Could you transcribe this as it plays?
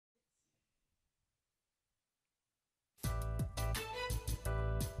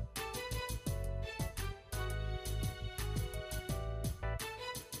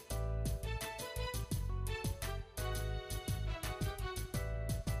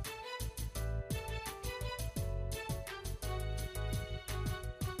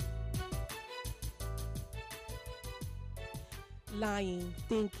Lying,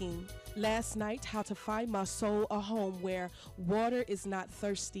 thinking. Last night, how to find my soul a home where water is not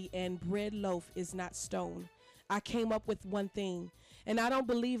thirsty and bread loaf is not stone. I came up with one thing, and I don't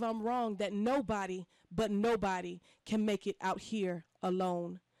believe I'm wrong that nobody, but nobody, can make it out here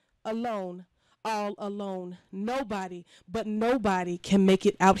alone. Alone, all alone. Nobody, but nobody can make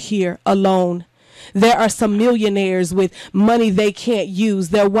it out here alone. There are some millionaires with money they can't use.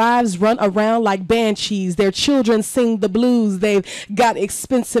 Their wives run around like banshees. Their children sing the blues. They've got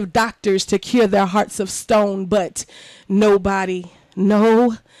expensive doctors to cure their hearts of stone. But nobody,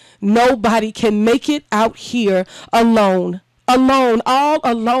 no, nobody can make it out here alone. Alone, all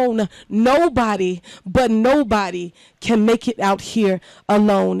alone. Nobody, but nobody can make it out here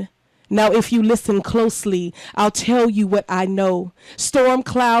alone. Now, if you listen closely, I'll tell you what I know. Storm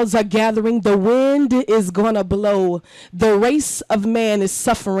clouds are gathering. The wind is gonna blow. The race of man is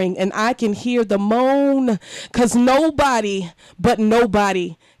suffering, and I can hear the moan. 'Cause nobody, but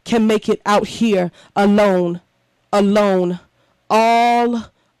nobody, can make it out here alone. Alone. All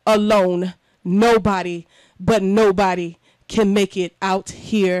alone. Nobody, but nobody, can make it out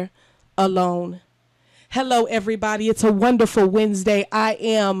here alone. Hello, everybody. It's a wonderful Wednesday. I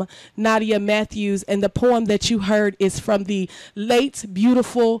am Nadia Matthews, and the poem that you heard is from the late,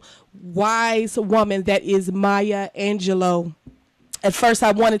 beautiful, wise woman that is Maya Angelou. At first,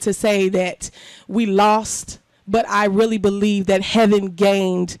 I wanted to say that we lost, but I really believe that heaven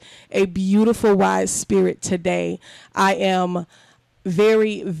gained a beautiful, wise spirit today. I am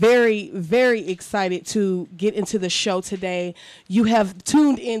very, very, very excited to get into the show today. You have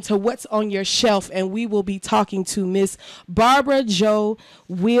tuned into What's on Your Shelf, and we will be talking to Miss Barbra Joe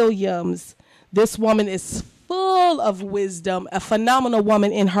Williams. This woman is full of wisdom, a phenomenal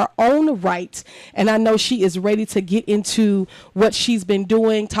woman in her own right, and I know she is ready to get into what she's been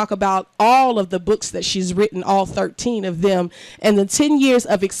doing, talk about all of the books that she's written, all 13 of them, and the 10 years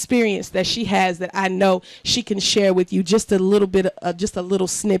of experience that she has that I know she can share with you. Just a little bit, just a little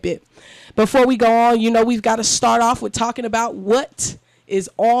snippet. Before we go on, you know, we've got to start off with talking about what is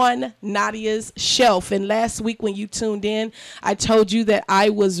on Nadia's shelf. And last week when you tuned in, I told you that I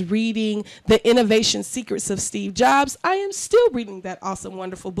was reading The Innovation Secrets of Steve Jobs. I am still reading that awesome,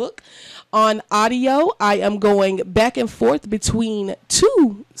 wonderful book. On audio, I am going back and forth between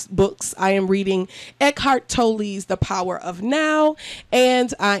two books. I am reading Eckhart Tolle's The Power of Now,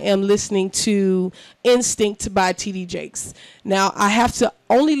 and I am listening to Instinct by T.D. Jakes. Now, I have to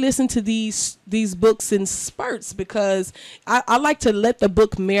only listen to these books in spurts because I like to let the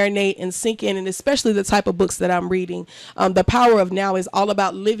book marinate and sink in, and especially the type of books that I'm reading. The Power of Now is all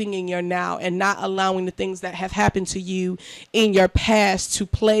about living in your now and not allowing the things that have happened to you in your past to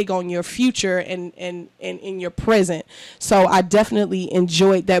plague on your future and in your present. So I definitely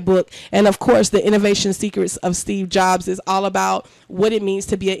enjoyed that book. And of course, The Innovation Secrets of Steve Jobs is all about what it means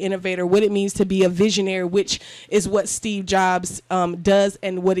to be an innovator, what it means to be a visionary, which is what Steve Jobs does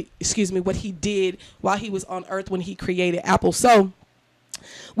and what he did while he was on Earth when he created Apple. So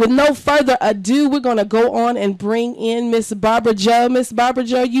with no further ado, we're going to go on and bring in Miss Barbra Joe. Miss Barbra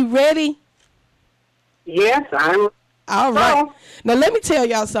Joe, you ready? Yes, I'm. All right. Now, let me tell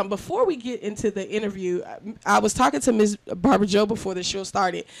y'all something. Before we get into the interview, I was talking to Ms. Barbra Joe before the show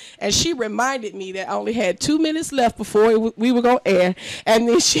started, and she reminded me that I only had 2 minutes left before we were going to air. And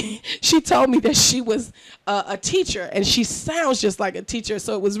then she told me that she was a teacher, and she sounds just like a teacher.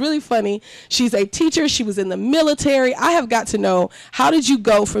 So it was really funny. She's a teacher. She was in the military. I have got to know, how did you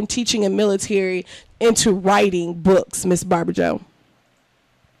go from teaching in military into writing books, Ms. Barbra Joe?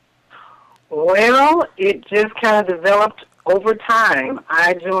 Well, it just kind of developed over time.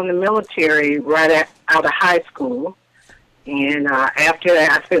 I joined the military out of high school, and after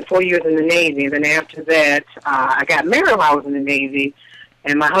that, I spent 4 years in the Navy. And then after that, I got married while I was in the Navy,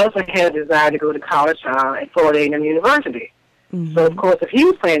 and my husband had a desire to go to college at Florida A&M University. Mm-hmm. So, of course, if he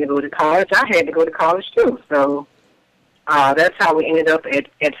was planning to go to college, I had to go to college, too. So that's how we ended up at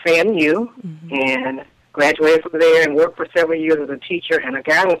FAMU, mm-hmm. and graduated from there and worked for several years as a teacher and a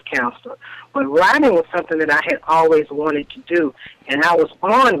guidance counselor. But writing was something that I had always wanted to do. And I was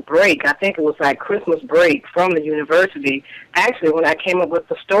on break. I think it was like Christmas break from the university, actually, when I came up with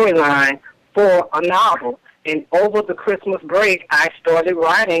the storyline for a novel. And over the Christmas break, I started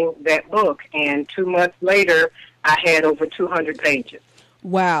writing that book. And 2 months later, I had over 200 pages.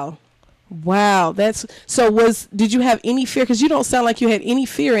 Wow. Wow, did you have any fear? Because you don't sound like you had any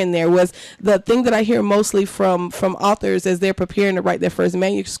fear in there. Was the thing that I hear mostly from authors as they're preparing to write their first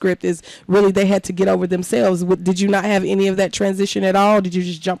manuscript is really they had to get over themselves. Did you not have any of that transition at all? Did you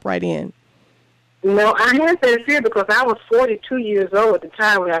just jump right in? No, I had that fear because I was 42 years old at the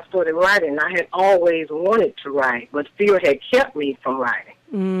time when I started writing. I had always wanted to write, but fear had kept me from writing.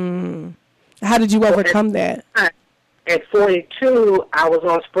 Mm. How did you overcome that? At 42, I was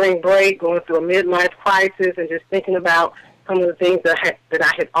on spring break, going through a midlife crisis, and just thinking about some of the things that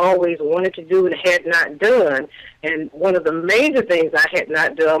I had always wanted to do and had not done. And one of the major things I had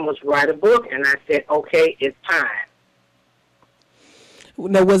not done was write a book, and I said, okay, it's time.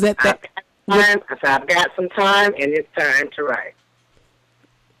 Now, was that I said, I've got some time, and it's time to write.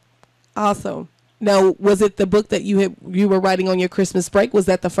 Awesome. Now, was it the book that you were writing on your Christmas break? Was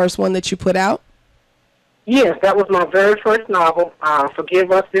that the first one that you put out? Yes, that was my very first novel,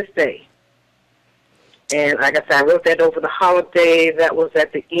 Forgive Us This Day. And like I said, I wrote that over the holiday. That was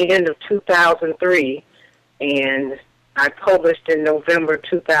at the end of 2003, and I published in November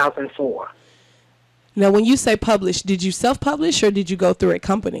 2004. Now, when you say publish, did you self-publish or did you go through a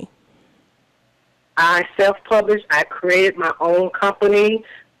company? I self-published. I created my own company,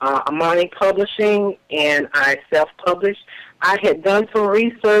 Amani Publishing, and I self-published. I had done some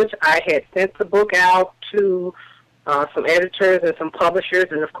research. I had sent the book out to some editors and some publishers,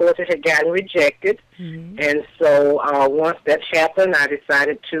 and of course it had gotten rejected. Mm-hmm. And so once that happened, I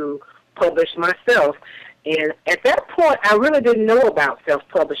decided to publish myself. And at that point, I really didn't know about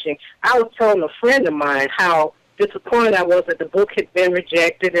self-publishing. I was telling a friend of mine how disappointed I was that the book had been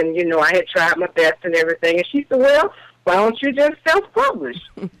rejected, and, you know, I had tried my best and everything. And she said, well, why don't you just self-publish?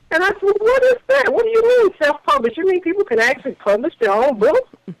 And I said, what is that? What do you mean self-publish? You mean people can actually publish their own books?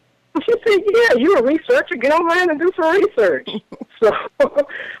 She said, yeah, you're a researcher. Get online and do some research. So, of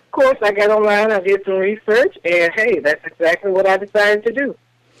course, I got online. I did some research, and, hey, that's exactly what I decided to do.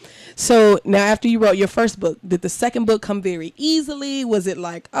 So now after you wrote your first book, did the second book come very easily? Was it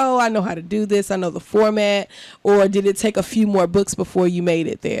like, oh, I know how to do this, I know the format, or did it take a few more books before you made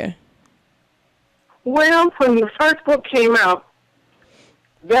it there? Well, when the first book came out,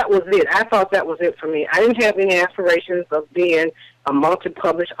 that was it. I thought that was it for me. I didn't have any aspirations of being a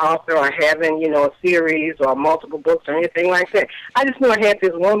multi-published author or having, you know, a series or multiple books or anything like that. I just knew I had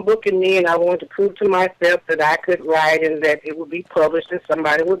this one book in me, and I wanted to prove to myself that I could write and that it would be published and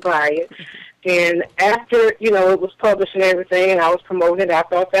somebody would buy it. And after, you know, it was published and everything, and I was promoted, I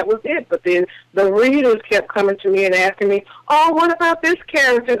thought that was it. But then the readers kept coming to me and asking me, oh, what about this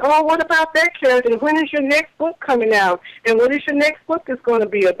character? Oh, what about that character? When is your next book coming out? And what is your next book is going to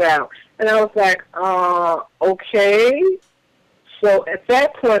be about? And I was like, okay. So at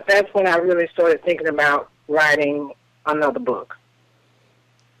that point, that's when I really started thinking about writing another book.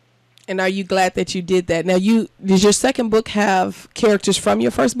 And are you glad that you did that? Now, did your second book have characters from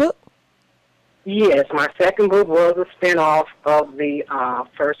your first book? Yes, my second book was a spinoff of the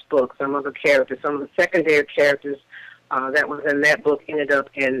first book. Some of the characters, some of the secondary characters that was in that book ended up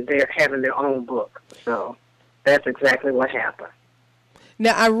having their own book. So that's exactly what happened.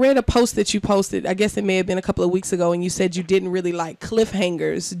 Now, I read a post that you posted, I guess it may have been a couple of weeks ago, and you said you didn't really like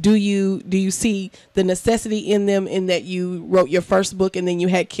cliffhangers. Do you see the necessity in them in that you wrote your first book and then you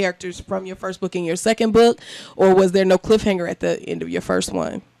had characters from your first book in your second book, or was there no cliffhanger at the end of your first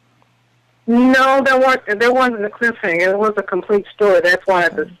one? No, there wasn't a cliffhanger. It was a complete story. That's why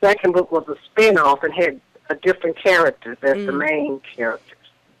the second book was a spin-off and had a different characters as the main characters.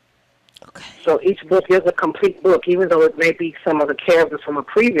 Okay. So each book is a complete book, even though it may be some of the characters from a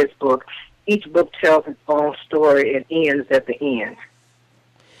previous book. Each book tells its own story and ends at the end.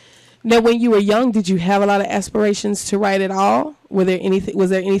 Now, when you were young, did you have a lot of aspirations to write at all? Was there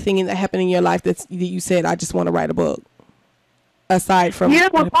anything that happened in your life that you said, I just want to write a book? Aside from... Yeah,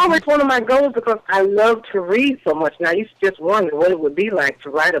 it was always one of my goals because I love to read so much. Now, I used to just wonder what it would be like to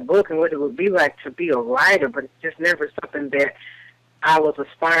write a book and what it would be like to be a writer, but it's just never something that I was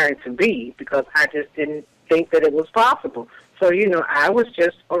aspiring to be because I just didn't think that it was possible. So, you know, I was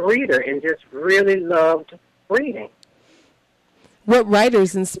just a reader and just really loved reading. What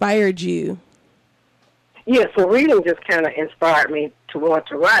writers inspired you? Yeah, so reading just kind of inspired me to want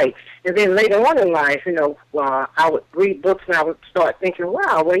to write. And then later on in life, you know, I would read books and I would start thinking,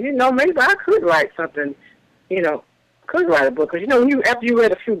 wow, well, you know, maybe I could write something, you know, could write a book. Because, you know, after you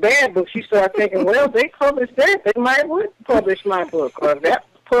read a few bad books, you start thinking, well, they published that. They might would publish my book. Or if that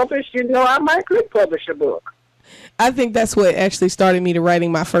published, you know, I might could publish a book. I think that's what actually started me to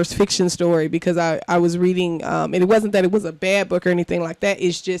writing my first fiction story, because I was reading, and it wasn't that it was a bad book or anything like that.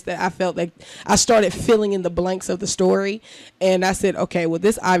 It's just that I felt like I started filling in the blanks of the story, and I said, okay, well,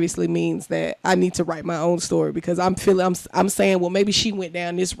 this obviously means that I need to write my own story, because I'm saying, well, maybe she went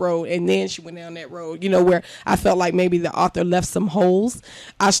down this road and then she went down that road, where I felt like maybe the author left some holes.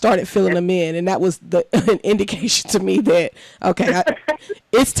 I started filling them in, and that was an indication to me that, okay,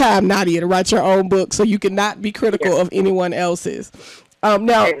 it's time, Nadia, to write your own book, so you cannot be critical of anyone else's.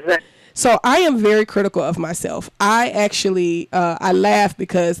 Now, exactly. So I am very critical of myself. I actually, I laugh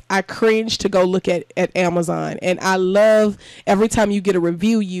because I cringe to go look at Amazon, and I love every time you get a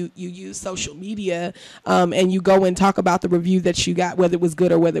review, you use social media, and you go and talk about the review that you got, whether it was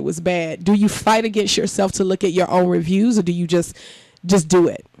good or whether it was bad. Do you fight against yourself to look at your own reviews, or do you just do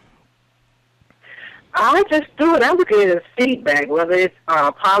it? I just do it. I look at it as feedback, whether it's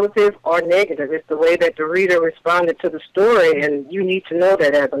positive or negative. It's the way that the reader responded to the story, and you need to know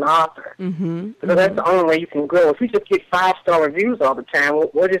that as an author. Because that's the only way you can grow. If you just get 5-star reviews all the time,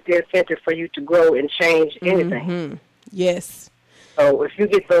 what is the incentive for you to grow and change anything? Yes. So if you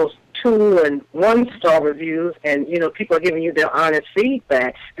get those 2- and 1-star reviews, and people are giving you their honest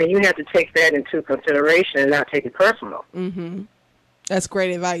feedback, then you have to take that into consideration and not take it personal. That's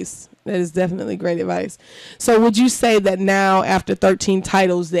great advice. That is definitely great advice. So would you say that now, after 13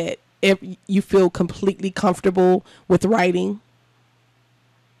 titles, that if you feel completely comfortable with writing?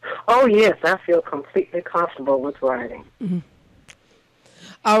 Oh, yes, I feel completely comfortable with writing.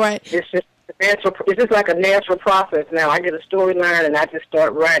 All right. It's just natural. It's just like a natural process now. I get a storyline and I just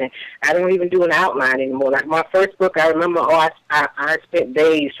start writing. I don't even do an outline anymore. Like my first book, I remember, I spent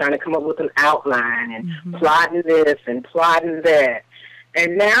days trying to come up with an outline and plotting this and plotting that.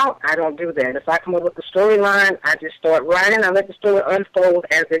 And now I don't do that. If I come up with a storyline, I just start writing. I let the story unfold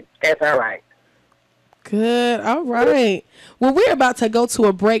as I write. Good. All right. Well, we're about to go to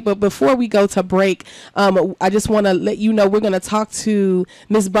a break, but before we go to break, I just want to let you know we're going to talk to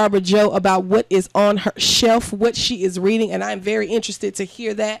Miss Barbra Joe about what is on her shelf, what she is reading, and I'm very interested to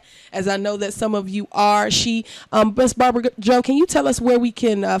hear that, as I know that some of you are. Miss Barbra Joe, can you tell us where we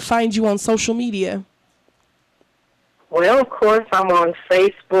can find you on social media? Well, of course, I'm on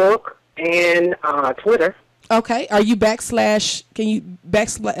Facebook and Twitter. Okay. Are you can you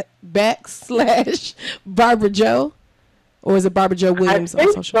backslash Barbra Joe? Or is it Barbra Jo Williams on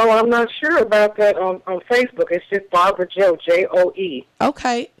social media? So I'm not sure about that on Facebook. It's just Barbra Joe, Joe.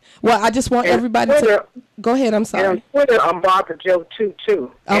 Okay. Well, I just want everybody to... Go ahead, I'm sorry. And on Twitter, I'm Barbra Joe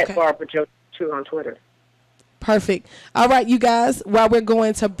 22. Okay. At Barbra Joe 2 on Twitter. Perfect. All right, you guys, while we're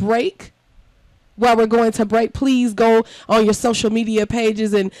going to break, please go on your social media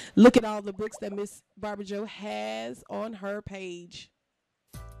pages and look at all the books that Miss Barbra Joe has on her page.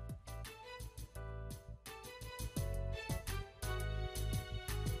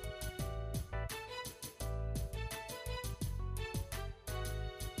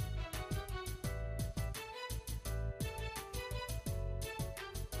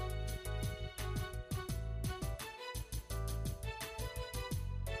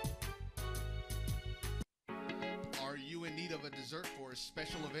 Are you in need of a dessert for a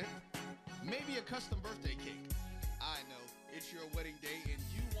special event? Maybe a custom birthday cake. I know, it's your wedding day and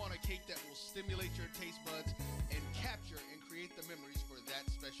you want a cake that will stimulate your taste buds and capture and create the memories for that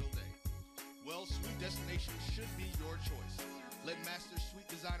special day. Well, Sweet Destination should be your choice. Let master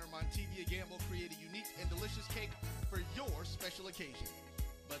sweet designer Montevia Gamble create a unique and delicious cake for your special occasion.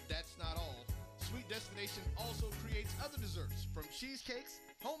 But that's not all. Sweet Destination also creates other desserts, from cheesecakes,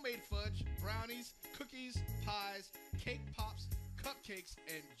 homemade fudge, brownies, cookies, pies, cake pops, cupcakes,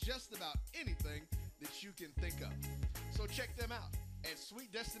 and just about anything that you can think of. So check them out at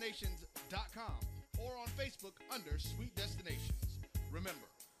sweetdestinations.com or on Facebook under Sweet Destinations. Remember,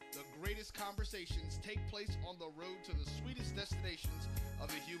 the greatest conversations take place on the road to the sweetest destinations of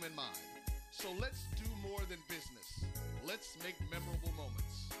the human mind. So let's do more than business. Let's make memorable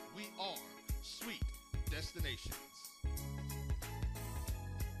moments. We are Sweet Destinations.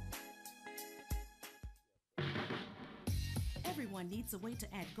 Everyone needs a way to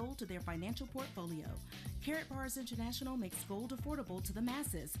add gold to their financial portfolio. Carrot Bars International makes gold affordable to the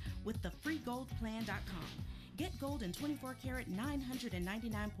masses with the freegoldplan.com. Get gold in 24-karat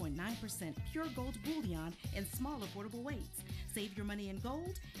 999.9% pure gold bullion in small, affordable weights. Save your money in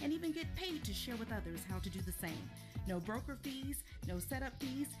gold and even get paid to share with others how to do the same. No broker fees, no setup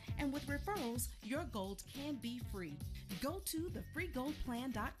fees, and with referrals, your gold can be free. Go to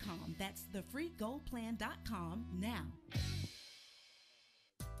thefreegoldplan.com. That's thefreegoldplan.com now.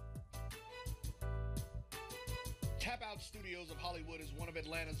 Tap Out Studios Studios of Hollywood is one of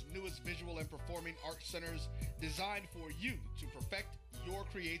Atlanta's newest visual and performing arts centers designed for you to perfect your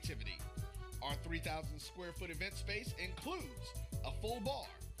creativity. Our 3,000 square foot event space includes a full bar,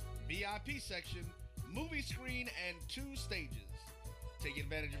 VIP section, movie screen, and 2 stages. Take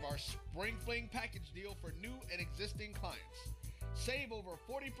advantage of our Spring Fling package deal for new and existing clients. Save over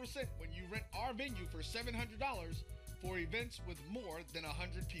 40% when you rent our venue for $700 for events with more than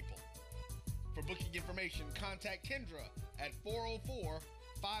 100 people. For booking information, contact Kendra at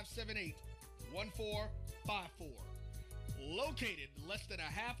 404-578-1454. Located less than a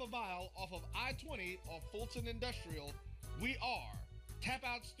half a mile off of I-20 off Fulton Industrial, we are Tap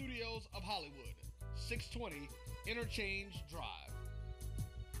Out Studios of Hollywood, 620 Interchange Drive.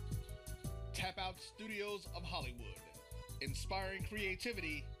 Tap Out Studios of Hollywood, inspiring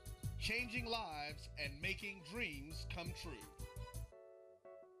creativity, changing lives, and making dreams come true.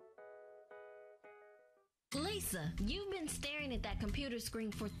 Lisa, you've been staring at that computer screen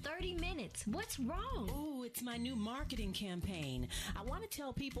for 30 minutes. What's wrong? Oh, it's my new marketing campaign. I want to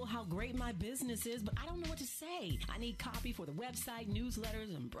tell people how great my business is, but I don't know what to say. I need copy for the website,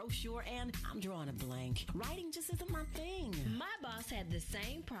 newsletters, and brochure, and I'm drawing a blank. Writing just isn't my thing. My boss had the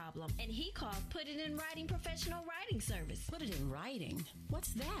same problem, and he called Put It in Writing Professional Writing Service. Put it in writing?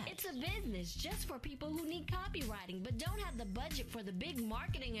 What's that? It's a business just for people who need copywriting, but don't have the budget for the big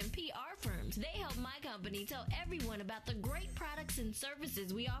marketing and PR firms. They help my company tell everyone about the great products and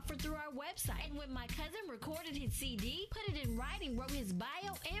services we offer through our website. And when my cousin recorded his CD, Put It in Writing wrote his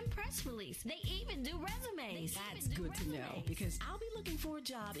bio and press release. They even do resumes. That's good to know, because I'll be looking for a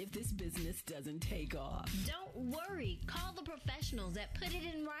job if this business doesn't take off. Don't worry. Call the professionals at Put It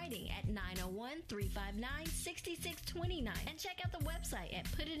in Writing at 901-359-6629 and check out the website at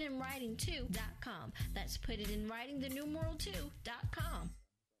putitinwriting2.com. That's putitinwriting, the numeral 2.com.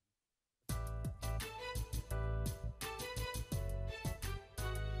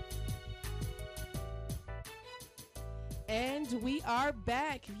 And we are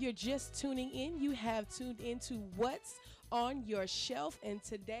back. If you're just tuning in, you have tuned into What's on Your Shelf. And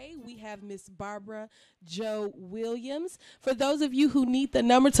today we have Miss Barbra Joe Williams. For those of you who need the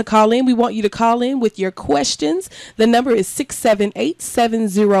number to call in, we want you to call in with your questions. The number is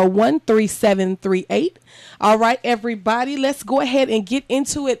 678-701-3738. All right, everybody, let's go ahead and get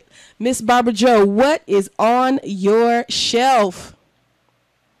into it. Miss Barbra Joe, what is on your shelf?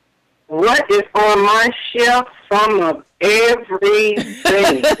 What is on my shelf? Some of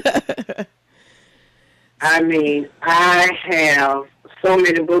everything. I mean, I have so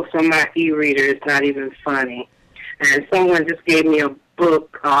many books on my e-reader, it's not even funny. And someone just gave me a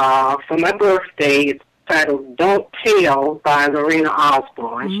book for my birthday. It's titled Don't Tell by Lorena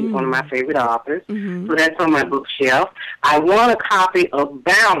Osborne. She's one of my favorite authors. So that's on my bookshelf. I won a copy of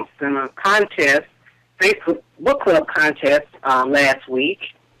Bounce in a contest, Facebook book club contest last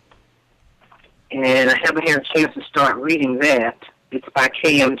week. And I haven't had a chance to start reading that. It's by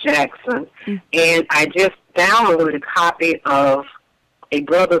K.M. Jackson. And I just downloaded a copy of A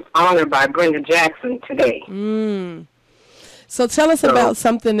Brother's Honor by Brenda Jackson today. So tell us about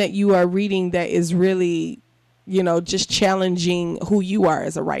something that you are reading that is really, you know, just challenging who you are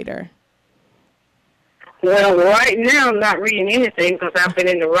as a writer. Well, right now I'm not reading anything because I've been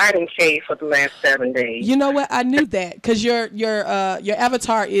in the writing cave for the last 7 days. You know what? I knew that because your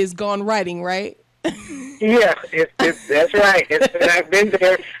avatar is gone writing, right? Yeah, that's right. I've been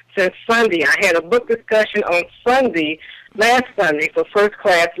there since Sunday. I had a book discussion on Sunday, last Sunday, for First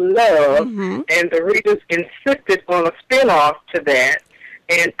Class Love, and the readers insisted on a spinoff to that,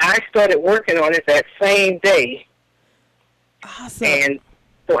 and I started working on it that same day. Awesome. And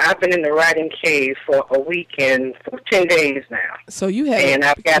so I've been in the writing cave for a week and for 10 days now. So you have, and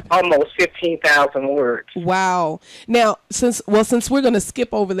I've got almost 15,000 words. Wow. Now, since we're going to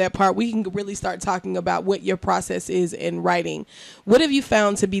skip over that part, we can really start talking about what your process is in writing. What have you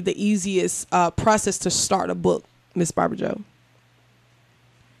found to be the easiest process to start a book, Miss Barbra Joe?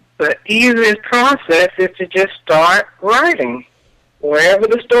 The easiest process is to just start writing. Wherever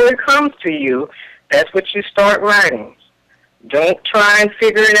the story comes to you, that's what you start writing. Don't try and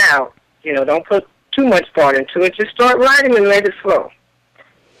figure it out. You know, don't put too much thought into it. Just start writing and let it flow.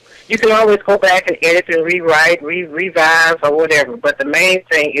 You can always go back and edit and rewrite, revise, or whatever. But the main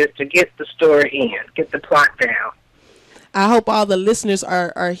thing is to get the story in, get the plot down. I hope all the listeners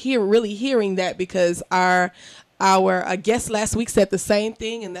are really hearing that, because our Our guest last week said the same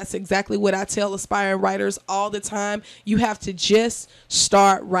thing, and that's exactly what I tell aspiring writers all the time. You have to just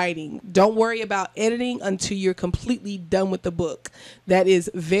start writing. Don't worry about editing until you're completely done with the book. That is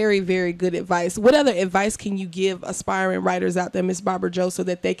very, very good advice. What other advice can you give aspiring writers out there, Miss Barbara Joe, so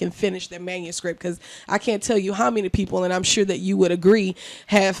that they can finish their manuscript? Because I can't tell you how many people, and I'm sure that you would agree,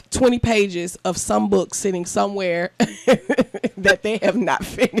 have 20 pages of some book sitting somewhere that they have not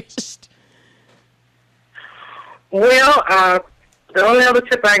finished. Well, the only other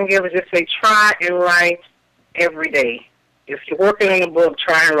tip I can give is just say try and write every day. If you're working on a book,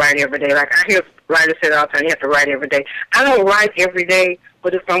 try and write every day. Like I hear writers say all the time, you have to write every day. I don't write every day,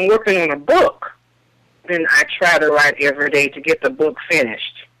 but if I'm working on a book, then I try to write every day to get the book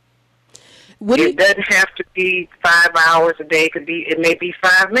finished. It doesn't have to be 5 hours a day. It may be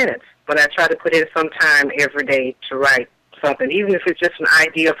 5 minutes, but I try to put in some time every day to write something, even if it's just an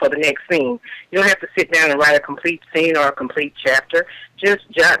idea for the next scene. You don't have to sit down and write a complete scene or a complete chapter. Just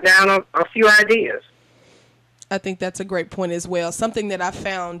jot down a few ideas. I think that's a great point as well. Something that I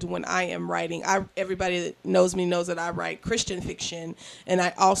found when I am writing, everybody that knows me knows that I write Christian fiction, and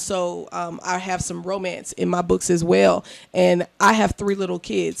I also I have some romance in my books as well. And I have 3 little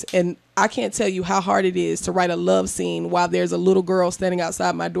kids, and I can't tell you how hard it is to write a love scene while there's a little girl standing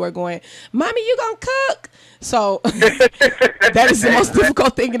outside my door going, "Mommy, you gonna cook?" So that is the most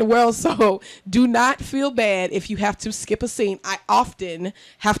difficult thing in the world. So do not feel bad if you have to skip a scene. I often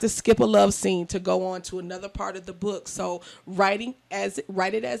have to skip a love scene to go on to another part of the book. So write it as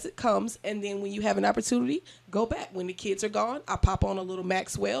it comes, and then when you have an opportunity, go back. When the kids are gone, I pop on a little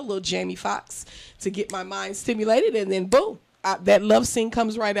Maxwell, a little Jamie Foxx to get my mind stimulated, and then boom. That love scene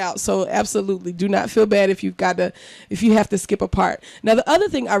comes right out. So absolutely, do not feel bad if you have to skip a part. Now, the other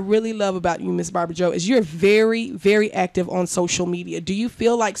thing I really love about you, Miss Barbara Joe, is you're very, very active on social media. Do you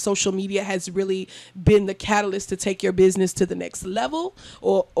feel like social media has really been the catalyst to take your business to the next level,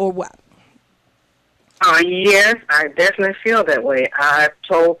 or what? Yes, I definitely feel that way. I've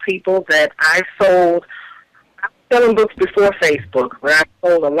told people that I was selling books before Facebook, but I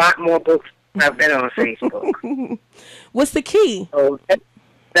sold a lot more books than I've been on Facebook. What's the key? So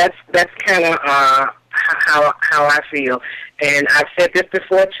that's kind of how I feel. And I've said this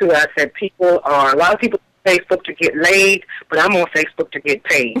before too. I said a lot of people on Facebook to get laid, but I'm on Facebook to get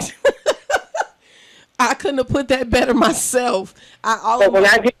paid. I couldn't have put that better myself. So when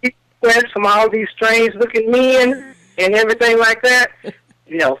I get these requests from all these strange looking men and everything like that,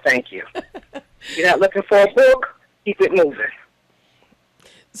 no, thank you. You're not looking for a book, keep it moving.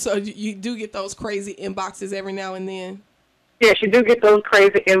 So you do get those crazy inboxes every now and then? Yes, you do get those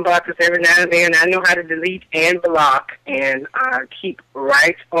crazy inboxes every now and then. I know how to delete and block and keep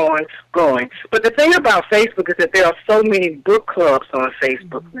right on going. But the thing about Facebook is that there are so many book clubs on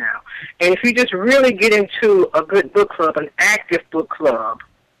Facebook now. And if you just really get into a good book club, an active book club,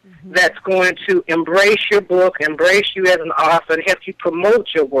 that's going to embrace your book, embrace you as an author, and help you promote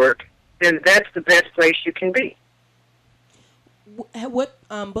your work, then that's the best place you can be. What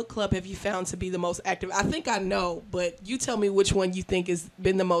book club have you found to be the most active? I think I know, but you tell me which one you think has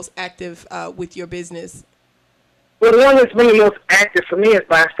been the most active with your business. Well, the one that's been the most active for me is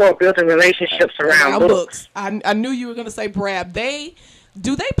by far building relationships around books. I knew you were going to say Brab.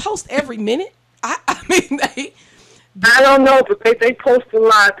 Do they post every minute? I mean, I don't know, but they post a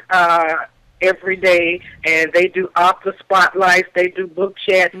lot every day, and they do author spotlights, they do book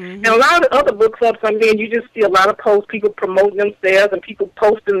chats, and a lot of the other book clubs I'm in, you just see a lot of posts, people promoting themselves, and people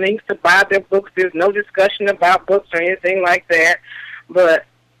posting links to buy their books. There's no discussion about books or anything like that, but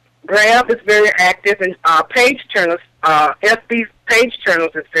Grab is very active, and Page Turners, FB's Page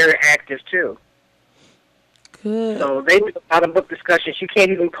Turners is very active too. Good. So they do a lot of book discussions. You can't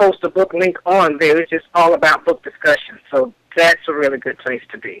even post a book link on there. It's just all about book discussions. So that's a really good place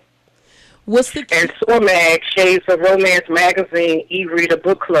to be. What's the and SORMAG, Shades of Romance Magazine, e-reader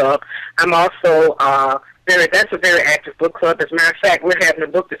book club. I'm also that's a very active book club. As a matter of fact, we're having a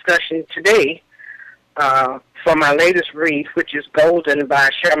book discussion today for my latest read, which is Golden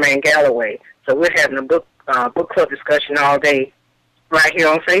by Charmaine Galloway. So we're having a book club discussion all day right here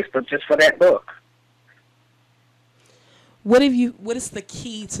on Facebook just for that book. What is the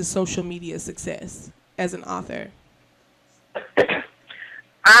key to social media success as an author?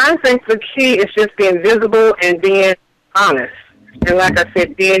 I think the key is just being visible and being honest. And like I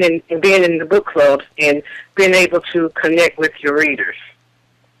said, being in the book clubs and being able to connect with your readers.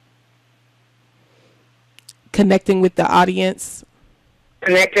 Connecting with the audience.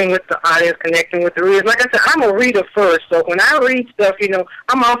 Connecting with the audience, connecting with the readers. Like I said, I'm a reader first, so when I read stuff,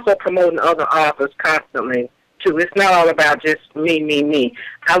 I'm also promoting other authors constantly too. It's not all about just me, me, me.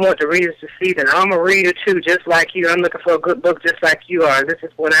 I want the readers to see that I'm a reader too, just like you. I'm looking for a good book just like you are. This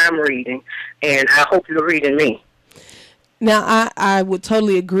is what I'm reading, and I hope you're reading me. Now, I would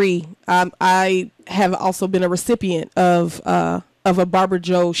totally agree. I have also been a recipient of a Barbra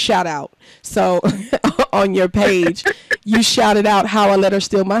Joe shout out. So on your page, you shouted out How I Let Her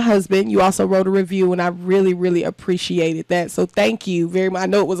Steal My Husband. You also wrote a review, and I really, really appreciated that. So thank you very much. I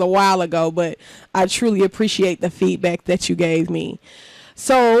know it was a while ago, but I truly appreciate the feedback that you gave me.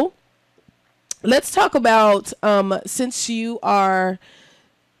 So let's talk about since you're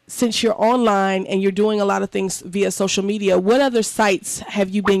online and you're doing a lot of things via social media, what other sites have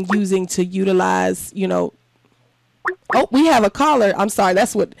you been using to utilize, Oh, we have a caller. I'm sorry.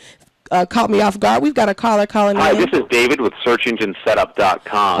 That's what caught me off guard. We've got a caller calling in. Hi, this is David with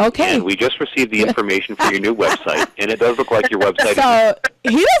SearchEngineSetup.com. Okay. And we just received the information for your new website, and it does look like your website So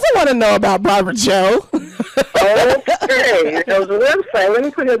he doesn't want to know about Barbra Joe. Okay, so the website, let me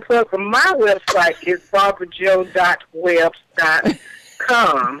put in a plug for my website, is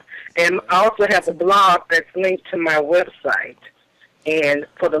barbrajoe.webs.com. And I also have a blog that's linked to my website. And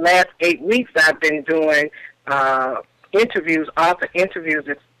for the last 8 weeks, I've been doing interviews, author interviews,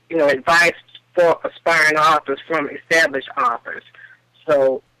 advice for aspiring authors from established authors.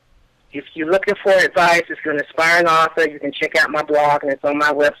 So if you're looking for advice, if you're an aspiring author, you can check out my blog, and it's on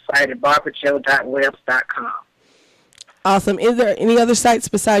my website at barbrajoe.webs.com. Awesome. Is there any other sites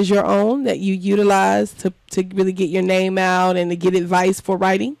besides your own that you utilize to really get your name out and to get advice for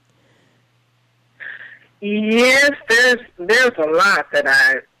writing? Yes, there's a lot of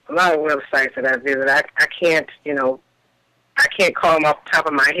websites that I visit. I can't call them off the top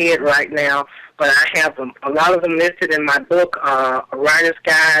of my head right now, but I have them. A lot of them listed in my book, A Writer's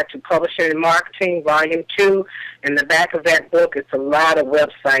Guide to Publishing and Marketing, Volume 2. In the back of that book, it's a lot of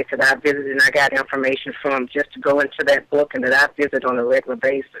websites that I visited and I got information from just to go into that book and that I visit on a regular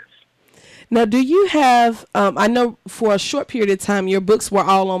basis. Now, do you have? I know for a short period of time, your books were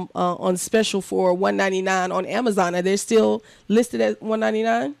all on special for $1.99 on Amazon. Are they still listed at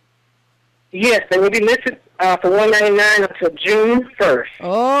 $1.99? Yes, they will be listed for $1.99 until June 1st.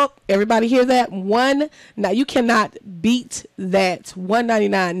 Oh, everybody hear that? Now you cannot beat that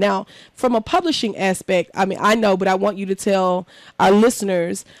 $1.99. Now, from a publishing aspect, I mean, I know, but I want you to tell our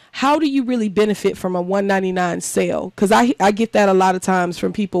listeners, how do you really benefit from a $1.99 sale? Because I get that a lot of times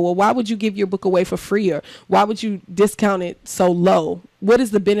from people. Well, why would you give your book away for free, or why would you discount it so low? What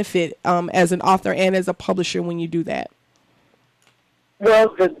is the benefit as an author and as a publisher when you do that?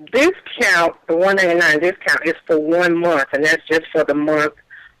 Well, the discount, the $1.99 discount, is for 1 month, and that's just for the month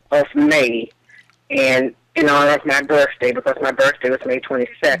of May, and in honor of my birthday, because my birthday was May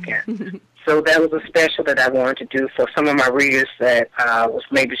 22nd. So that was a special that I wanted to do for some of my readers that was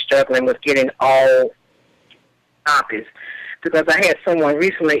maybe struggling with getting all copies. Because I had someone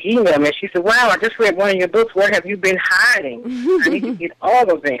recently email me, and she said, wow, I just read one of your books. Where have you been hiding? I need to get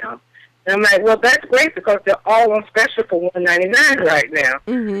all of them. And I'm like, well, that's great because they're all on special for $1.99 right now.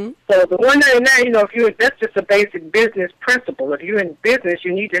 Mm-hmm. So the $1.99, that's just a basic business principle. If you're in business,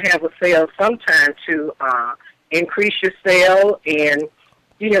 you need to have a sale sometime to increase your sale and,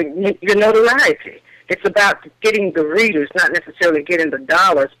 your notoriety. It's about getting the readers, not necessarily getting the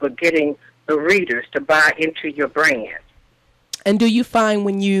dollars, but getting the readers to buy into your brand. And do you find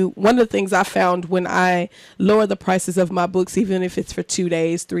one of the things I found when I lower the prices of my books, even if it's for 2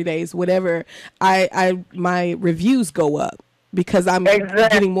 days, 3 days, whatever, my reviews go up because I'm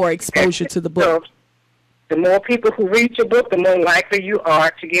getting more exposure to the book. So the more people who read your book, the more likely you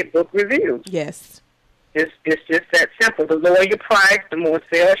are to get book reviews. Yes. It's just that simple. The lower your price, the more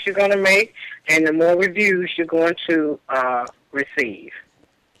sales you're going to make, and the more reviews you're going to receive.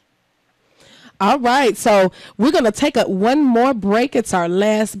 All right, so we're going to take one more break. It's our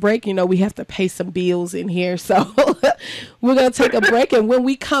last break. We have to pay some bills in here. So we're going to take a break. And when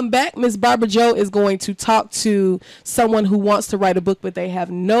we come back, Ms. Barbra Joe is going to talk to someone who wants to write a book, but they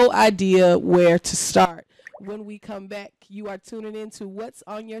have no idea where to start. When we come back, you are tuning in to What's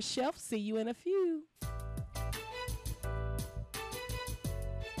on Your Shelf. See you in a few.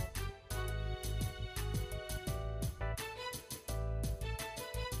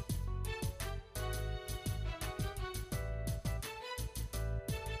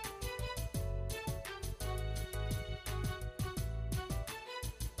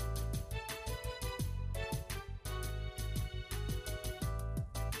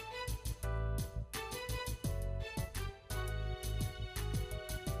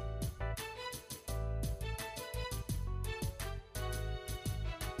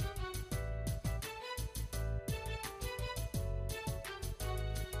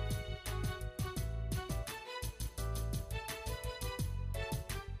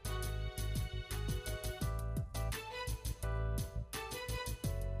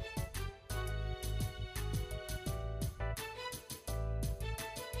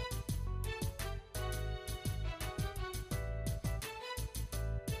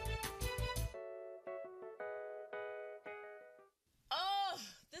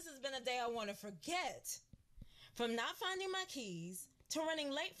 a day I want to forget. From not finding my keys, to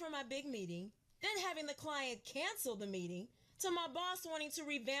running late for my big meeting, then having the client cancel the meeting, to my boss wanting to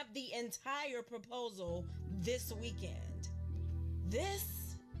revamp the entire proposal this weekend.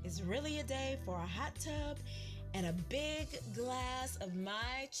 This is really a day for a hot tub and a big glass of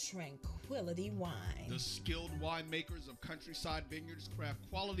my tranquility wine. The skilled winemakers of Countryside Vineyards craft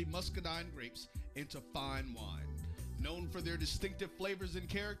quality muscadine grapes into fine wine. Known for their distinctive flavors and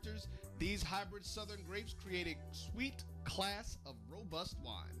characters, these hybrid southern grapes create a sweet class of robust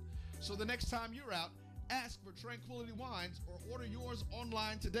wine. So the next time you're out, ask for Tranquility Wines or order yours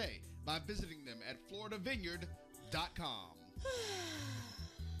online today by visiting them at floridavineyard.com.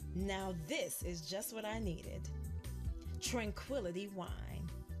 Now this is just what I needed. Tranquility Wine.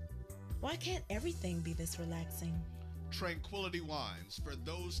 Why can't everything be this relaxing? Tranquility Wines, for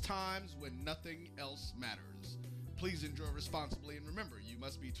those times when nothing else matters. Please enjoy responsibly, and remember, you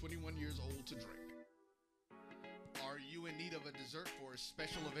must be 21 years old to drink. Are you in need of a dessert for a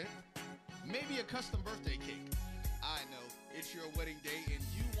special event? Maybe a custom birthday cake. I know, it's your wedding day and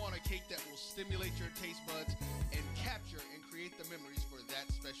you want a cake that will stimulate your taste buds and capture and create the memories for that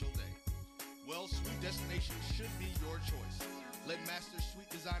special day. Well, Sweet Destination should be your choice. Let master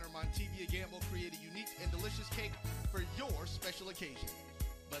sweet designer Montevia Gamble create a unique and delicious cake for your special occasion.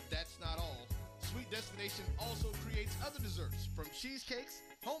 But that's not all. Sweet Destination also creates other desserts, from cheesecakes,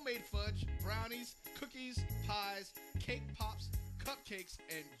 homemade fudge, brownies, cookies, pies, cake pops, cupcakes,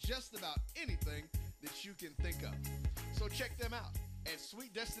 and just about anything that you can think of. So check them out at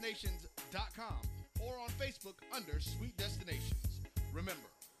sweetdestinations.com or on Facebook under Sweet Destinations. Remember,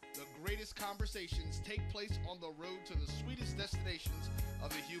 the greatest conversations take place on the road to the sweetest destinations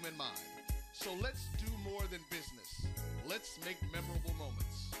of the human mind. So let's do more than business. Let's make memorable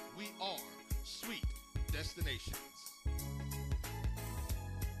moments. We are Sweet Destinations.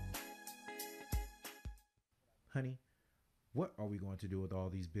 Honey, what are we going to do with all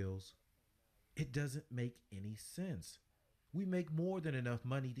these bills? It doesn't make any sense. We make more than enough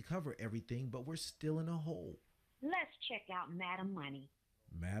money to cover everything, but we're still in a hole. Let's check out Madam Money.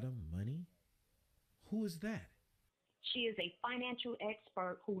 Madam Money? Who is that? She is a financial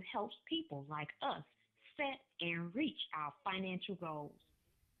expert who helps people like us set and reach our financial goals.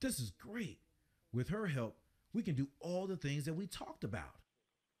 This is great. With her help, we can do all the things that we talked about.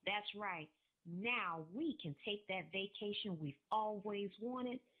 That's right. Now we can take that vacation we've always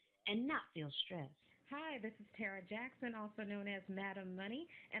wanted and not feel stressed. Hi, this is Tara Jackson, also known as Madam Money,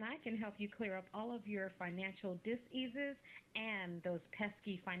 and I can help you clear up all of your financial diseases and those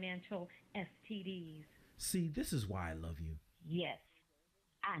pesky financial STDs. See, this is why I love you. Yes,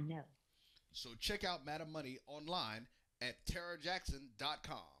 I know. So check out Madam Money online at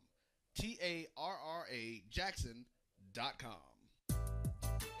tarajackson.com. TARRA Jackson.com.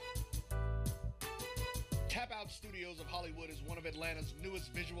 Tap Out Studios of Hollywood is one of Atlanta's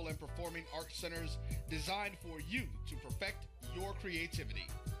newest visual and performing arts centers designed for you to perfect your creativity.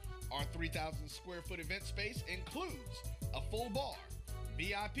 Our 3,000 square foot event space includes a full bar,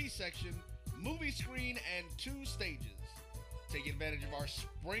 VIP section, movie screen, and 2 stages. Take advantage of our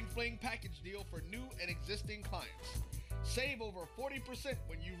Spring Fling package deal for new and existing clients. Save over 40%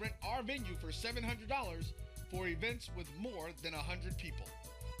 when you rent our venue for $700 for events with more than 100 people.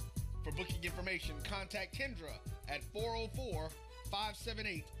 For booking information, contact Kendra at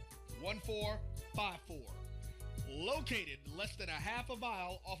 404-578-1454. Located less than a half a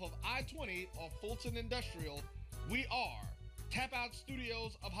mile off of I-20 off Fulton Industrial, we are Tap Out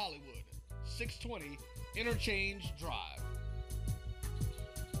Studios of Hollywood, 620 Interchange Drive.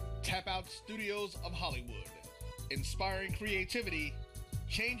 Tap Out Studios of Hollywood, inspiring creativity,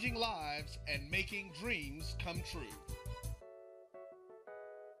 changing lives, and making dreams come true.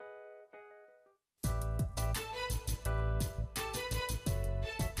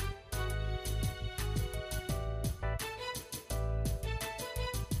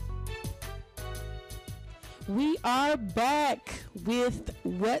 We are back with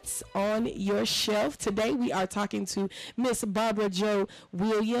What's on Your Shelf. Today we are talking to Miss Barbra Joe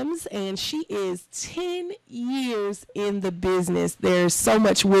Williams, and she is 10 years in the business. There's so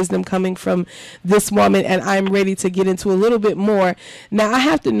much wisdom coming from this woman, and I'm ready to get into a little bit more. Now, I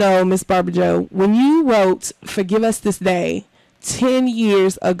have to know, Miss Barbra Joe, when you wrote Forgive Us This Day 10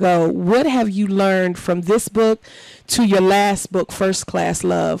 years ago, what have you learned from this book to your last book, First Class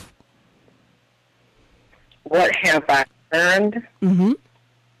Love? What have I learned? Mm-hmm.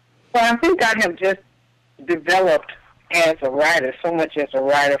 Well, I think I have just developed as a writer, so much as a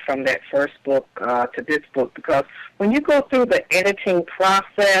writer from that first book to this book, because when you go through the editing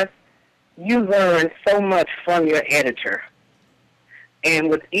process, you learn so much from your editor. And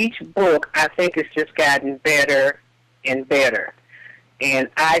with each book, I think it's just gotten better and better. And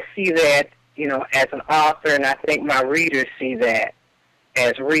I see that, as an author, and I think my readers see that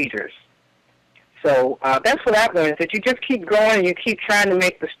as readers. So that's what I've learned, that you just keep growing and you keep trying to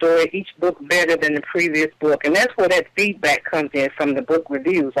make the story, each book better than the previous book. And that's where that feedback comes in from the book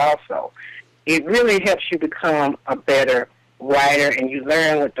reviews also. It really helps you become a better writer, and you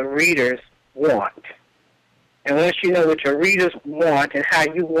learn what the readers want. And once you know what your readers want and how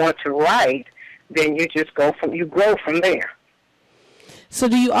you want to write, then you just grow from there. So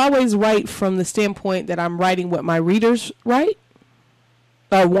do you always write from the standpoint that I'm writing what my readers write?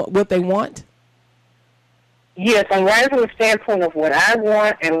 What they want? Yes, I'm writing from the standpoint of what I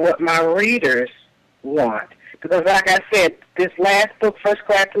want and what my readers want. Because like I said, this last book, First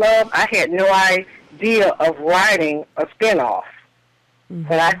Class Love, I had no idea of writing a spinoff. Mm-hmm.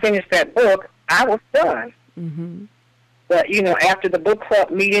 When I finished that book, I was done. Mm-hmm. But, after the book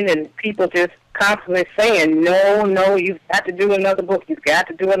club meeting and people just constantly saying, no, you've got to do another book. You've got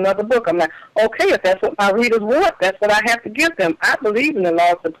to do another book. I'm like, okay, if that's what my readers want, that's what I have to give them. I believe in the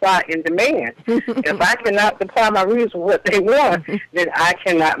law of supply and demand. If I cannot supply my readers with what they want, then I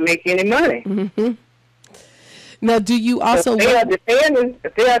cannot make any money. Mm-hmm. Now, do you also... If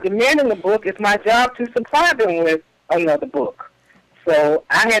they are demanding the book, it's my job to supply them with another book. So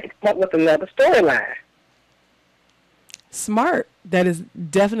I had to come up with another storyline. Smart. That is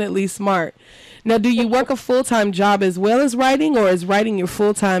definitely smart. Now, do you work a full-time job as well as writing, or is writing your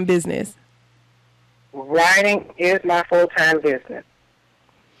full-time business? Writing is my full-time business.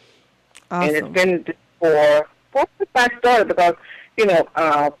 Awesome. And it's been since I started, because,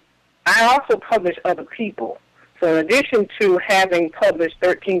 I also publish other people. So in addition to having published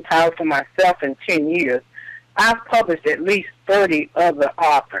 13 titles for myself in 10 years, I've published at least 30 other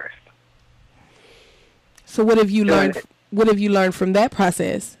authors. So what have you learned? What have you learned from that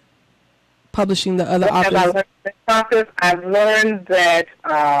process? Publishing the other authors. I've learned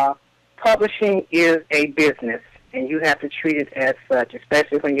that publishing is a business, and you have to treat it as such,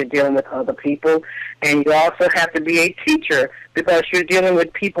 especially when you're dealing with other people. And you also have to be a teacher, because you're dealing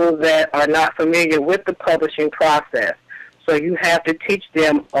with people that are not familiar with the publishing process. So you have to teach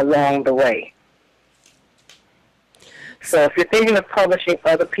them along the way. So if you're thinking of publishing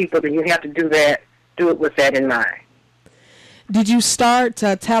other people, then you have to do it with that in mind. Did you start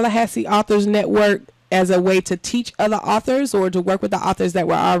Tallahassee Authors Network as a way to teach other authors, or to work with the authors that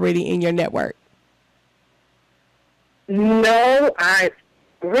were already in your network? No, I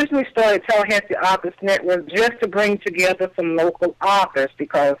originally started Tallahassee Authors Network just to bring together some local authors,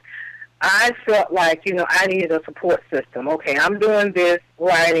 because I felt like, I needed a support system. Okay, I'm doing this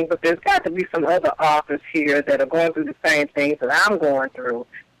writing, but there's got to be some other authors here that are going through the same things that I'm going through.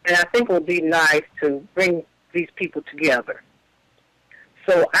 And I think it would be nice to bring these people together.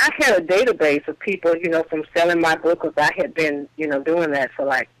 So I had a database of people, from selling my book, because I had been, doing that for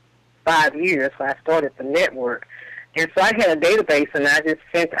like 5 years when I started the network. And so I had a database, and I just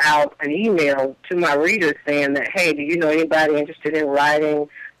sent out an email to my readers saying that, hey, do you know anybody interested in writing?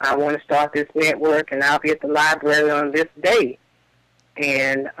 I want to start this network, and I'll be at the library on this day.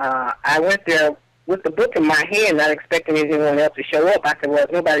 And I went there with the book in my hand, not expecting anyone else to show up. I said, well,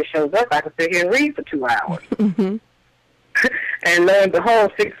 if nobody shows up, I can sit here and read for 2 hours. Mm-hmm. And lo and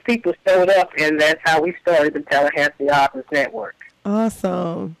behold, 6 people showed up, and that's how we started the Tallahassee Authors Network.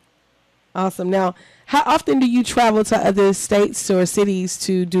 Awesome. Awesome. Now, how often do you travel to other states or cities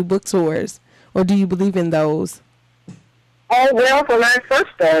to do book tours, or do you believe in those? Oh, well, when I first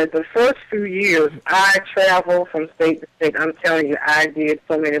started, the first few years, I traveled from state to state. I'm telling you, I did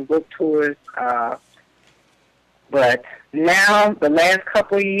so many book tours. But now, the last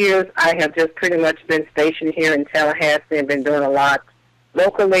couple of years, I have just pretty much been stationed here in Tallahassee and been doing a lot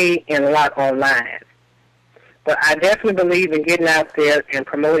locally and a lot online. But I definitely believe in getting out there and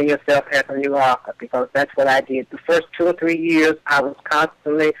promoting yourself as a new author, because that's what I did. The first 2 or 3 years, I was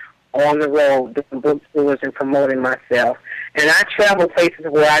constantly on the road, doing book tours and promoting myself. And I traveled places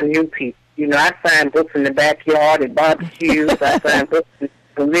where I knew people. I signed books in the backyard at barbecues. I signed books in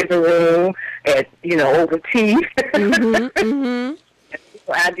the living room at, over tea. Mm-hmm,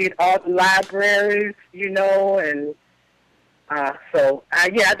 mm-hmm. I did all the libraries, and so I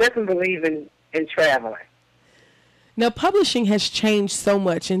definitely believe in traveling. Now, publishing has changed so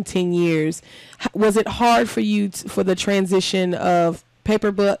much in 10 years. Was it hard for you for the transition of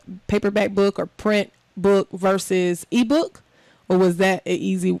paperback book or print book versus ebook, or was that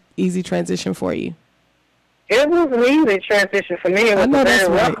an easy transition for you? It was an easy transition for me. It was very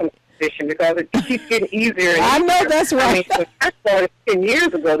welcome. competition because it keeps getting easier. And I know easier. that's right. I mean, when I started 10 years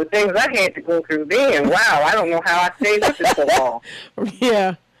ago, the things I had to go through then, wow, I don't know how I stayed with it so long.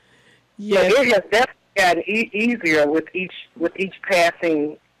 Yeah. Yeah. So it has definitely gotten easier with each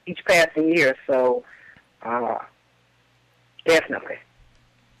passing year. So definitely.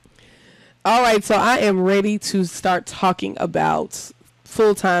 All right, so I am ready to start talking about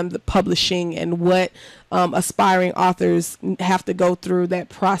full-time publishing and what aspiring authors have to go through that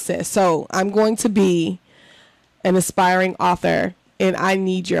process. So I'm going to be an aspiring author, and I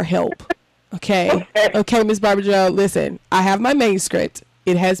need your help. Okay, Ms. Barbra Joe, listen, I have my manuscript.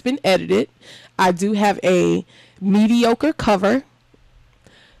 It has been edited. I do have a mediocre cover.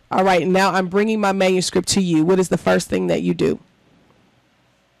 All right, now I'm bringing my manuscript to you. What is the first thing that you do?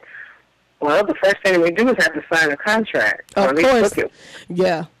 Well, the first thing we do is have to sign a contract. Of course.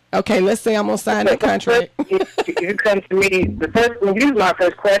 Yeah. Okay, let's say I'm going to sign that contract. You come to me, usually my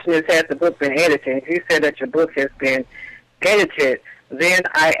first question is, has the book been edited? If you said that your book has been edited, then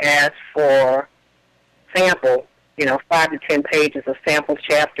I ask for sample, 5 to 10 pages of sample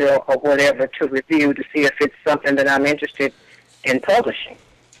chapter or whatever to review to see if it's something that I'm interested in publishing.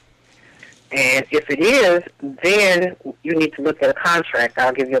 And if it is, then you need to look at a contract.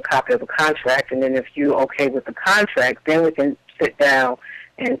 I'll give you a copy of the contract, and then if you're okay with the contract, then we can sit down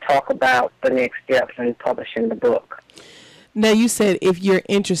and talk about the next steps in publishing the book. Now, you said if you're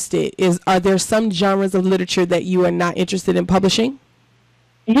interested, are there some genres of literature that you are not interested in publishing?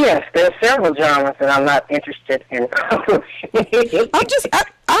 Yes, there are several genres that I'm not interested in publishing.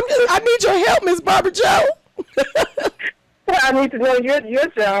 I need your help, Miss Barbra Joe. Well, I need to know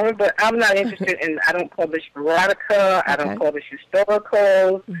your genre, but I'm not interested in. I don't publish erotica. I don't publish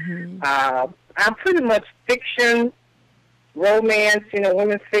historicals. I'm pretty much fiction, romance,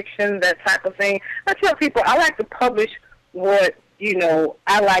 women's fiction, that type of thing. I tell people I like to publish what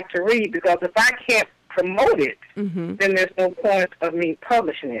I like to read, because if I can't promote it, then there's no point of me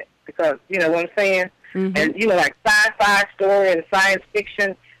publishing it, because you know what I'm saying. And like sci-fi story and science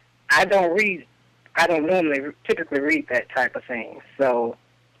fiction, I don't typically read that type of thing. So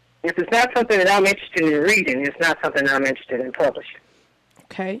if it's not something that I'm interested in reading, it's not something I'm interested in publishing.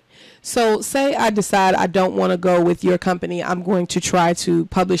 Okay. So say I decide I don't want to go with your company. I'm going to try to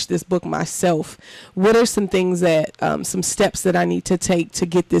publish this book myself. What are some things some steps that I need to take to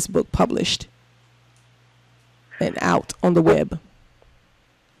get this book published and out on the web?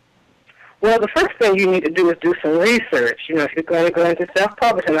 Well, the first thing you need to do is do some research. If you're going to go into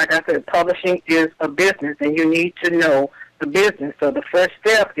self-publishing, like I said, publishing is a business, and you need to know the business. So the first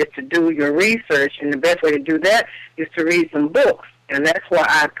step is to do your research, and the best way to do that is to read some books. And that's why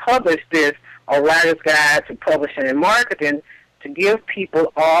I published this, A Writer's Guide to Publishing and Marketing, to give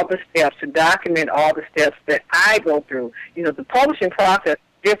people all the steps, to document all the steps that I go through. The publishing process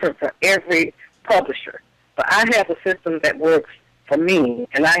is different for every publisher. But I have a system that works for me,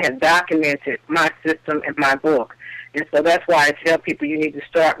 and I have documented my system in my book. And so that's why I tell people you need to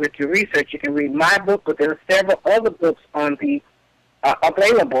start with your research. You can read my book, but there are several other books on the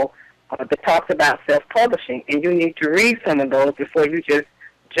available that talks about self-publishing, and you need to read some of those before you just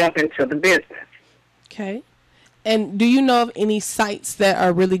jump into the business. Okay. And do you know of any sites that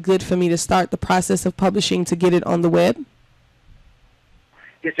are really good for me to start the process of publishing to get it on the web?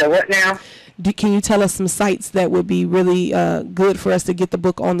 You said what now? Can you tell us some sites that would be really good for us to get the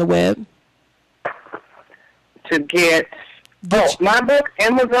book on the web? To get my book,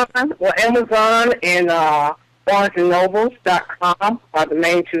 Amazon. Well, Amazon and BarnesandNobles.com are the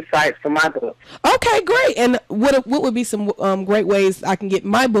main two sites for my book. Okay, great. And what would be some great ways I can get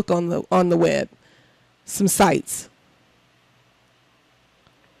my book on the web? Some sites.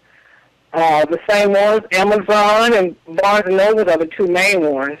 The same ones, Amazon and Barnes and Noble are the two main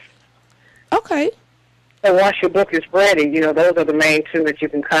ones. Okay. So once your book is ready, those are the main two that you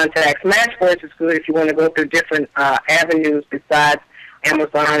can contact. Smashwords is good if you want to go through different avenues besides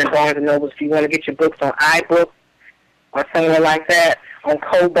Amazon and Barnes and Noble. If you want to get your books on iBooks or somewhere like that, on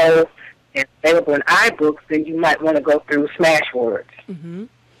Kobo and available in iBooks, then you might want to go through Smashwords.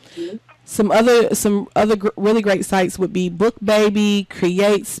 Some other really great sites would be BookBaby,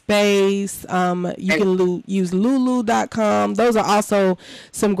 CreateSpace. You can use Lulu.com. Those are also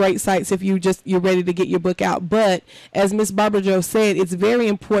some great sites if you're ready to get your book out. But as Miss Barbra Joe said, it's very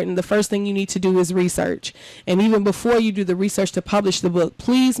important. The first thing you need to do is research. And even before you do the research to publish the book,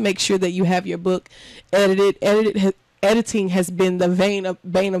 please make sure that you have your book edited editing has been the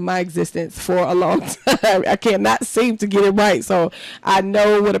bane of my existence for a long time. I cannot seem to get it right. So I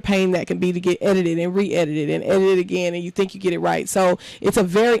know what a pain that can be to get edited and re-edited and edited again, and you think you get it right. So it's a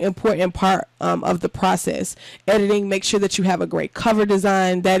very important part of the process. Editing, make sure that you have a great cover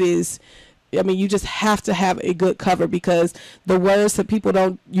design. That is, I mean, you just have to have a good cover, because the words that people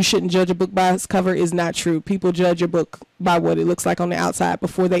don't, you shouldn't judge a book by its cover is not true. People judge a book by what it looks like on the outside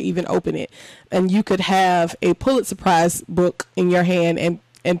before they even open it. And you could have a Pulitzer Prize book in your hand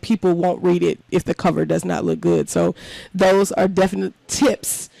and people won't read it if the cover does not look good. So those are definite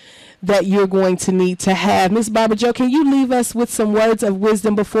tips that you're going to need to have. Miss Barbara Joe, can you leave us with some words of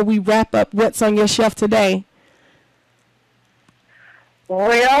wisdom before we wrap up what's on your shelf today?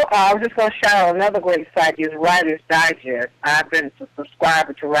 Well, I was just going to shout out another great site is Writer's Digest. I've been a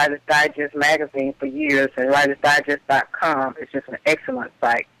subscriber to Writer's Digest magazine for years, and writersdigest.com is just an excellent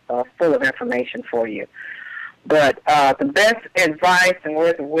site full of information for you. But the best advice and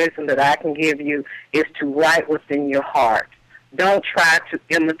words of wisdom that I can give you is to write what's in your heart. Don't try to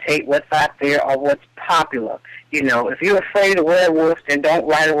imitate what's out there or what's popular. You know, if you're afraid of werewolves, then don't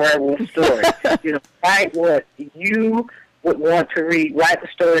write a werewolf story. You know, write what you would want to read. Write the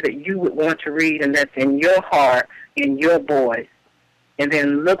story that you would want to read, and that's in your heart, in your voice, and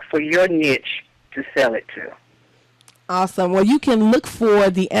then look for your niche to sell it to. Awesome. Well, you can look for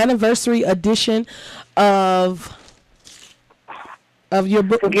the anniversary edition of your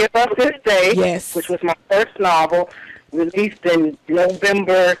book, Forgive Us This Day, yes, which was my first novel, released in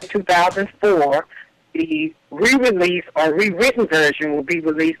November 2004. The re-release or rewritten version will be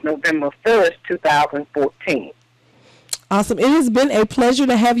released November 1st, 2014. Awesome. It has been a pleasure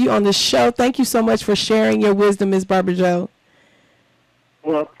to have you on the show. Thank you so much for sharing your wisdom, Ms. Barbara Joe.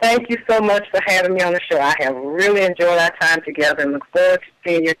 Well, thank you so much for having me on the show. I have really enjoyed our time together and look forward to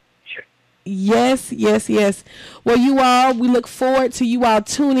seeing your future. Yes, yes, yes. Well, you all, we look forward to you all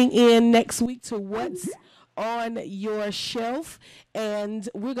tuning in next week to What's on Your Shelf. And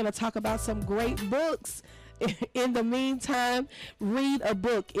we're going to talk about some great books. In the meantime, read a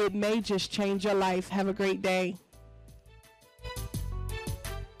book. It may just change your life. Have a great day.